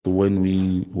When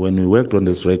we worked on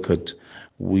this record,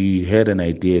 we had an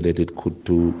idea that it could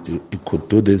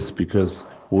do this because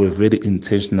we were very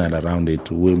intentional around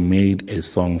it. We made a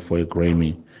song for a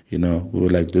Grammy. We were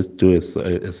like, let's do a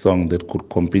song that could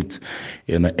compete,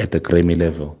 at the Grammy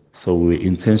level. So we were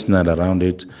intentional around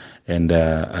it, and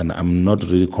I'm not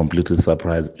really completely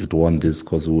surprised it won this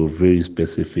because we were very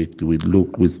specific.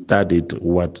 We studied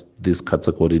what this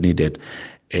category needed,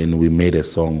 and we made a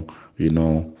song,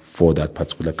 for that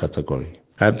particular category.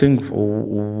 I think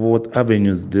what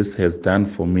avenues this has done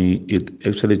for me, it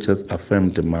actually just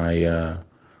affirmed my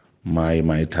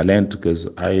talent, because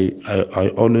I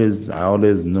always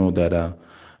know that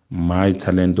my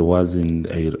talent wasn't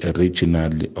a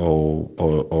regional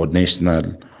or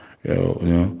national,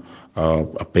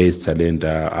 a base talent.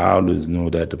 I always know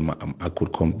that I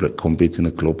could compete in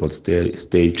a global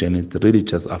stage, and it really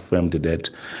just affirmed that,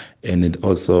 and it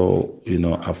also,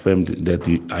 affirmed that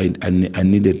I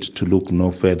needed to look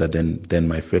no further than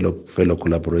my fellow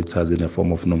collaborators in the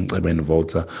form of Nomcebe and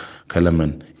Volta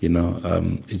Kalaman.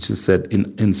 It just said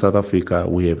in South Africa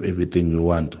we have everything we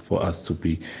want for us to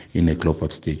be in a global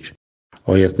stage.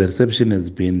 Oh yes, the reception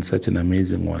has been such an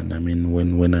amazing one. I mean,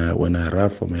 when I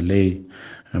arrived from LA,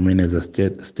 I mean, as I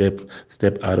step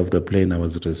out of the plane, I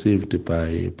was received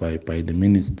by the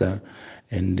minister,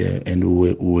 and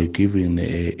we were given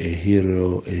a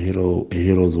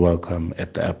hero's welcome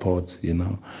at the airport.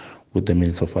 With the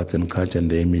Minister of Arts and Culture and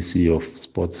the MEC of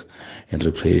Sports and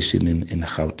Recreation in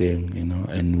Gauteng.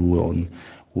 And we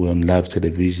were on live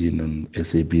television on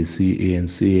SABC,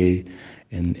 ANCA,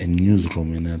 and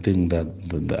newsroom, and I think that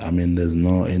I mean, there's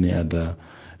no any other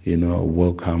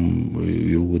welcome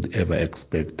you would ever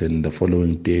expect. And the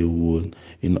following day, we were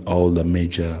in all the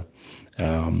major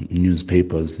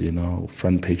newspapers,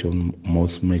 front page on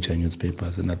most major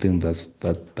newspapers, and I think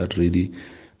that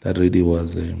really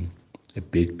was a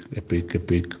big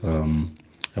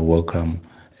a welcome,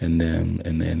 and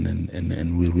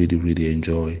we really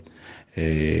enjoy,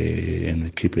 and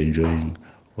we keep enjoying,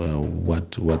 well,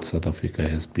 what South Africa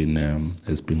has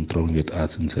been throwing at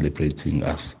us and celebrating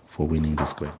us for winning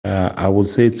this Grammy. I would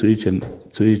say to each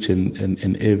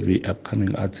and every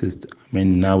upcoming artist, I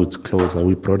mean, now it's closer.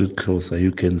 We brought it closer.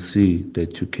 You can see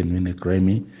that you can win a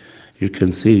Grammy. You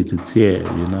can see it. It's here.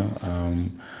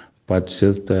 But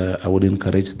just I would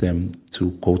encourage them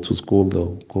to go to school,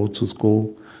 though. Go to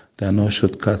school. There are no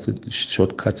shortcuts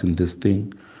in this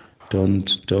thing.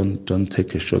 Don't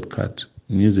take a shortcut.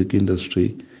 Music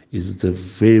industry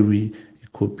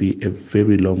it could be a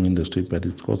very long industry, but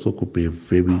it also could be a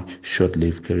very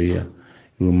short-lived career.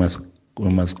 We must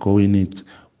go in it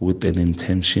with an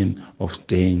intention of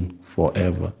staying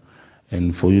forever.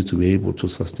 And for you to be able to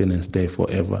sustain and stay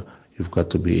forever, you've got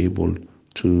to be able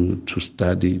to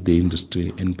study the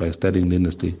industry. And by studying the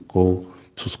industry, go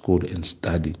to school and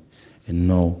study and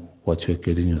know what you're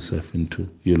getting yourself into.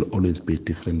 You'll always be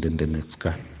different than the next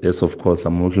guy. Yes, of course,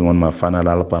 I'm working on my final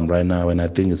album right now, and I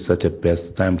think it's such a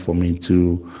best time for me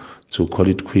to call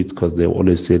it quits, because they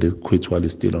always say that quit while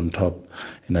you're still on top.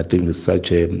 And I think it's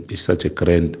such a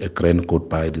grand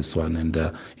goodbye, this one. And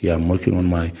yeah, I'm working on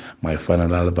my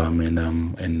final album,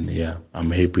 and yeah, I'm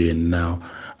happy. And now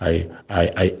I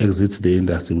exit the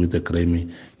industry with the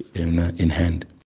Grammy in hand.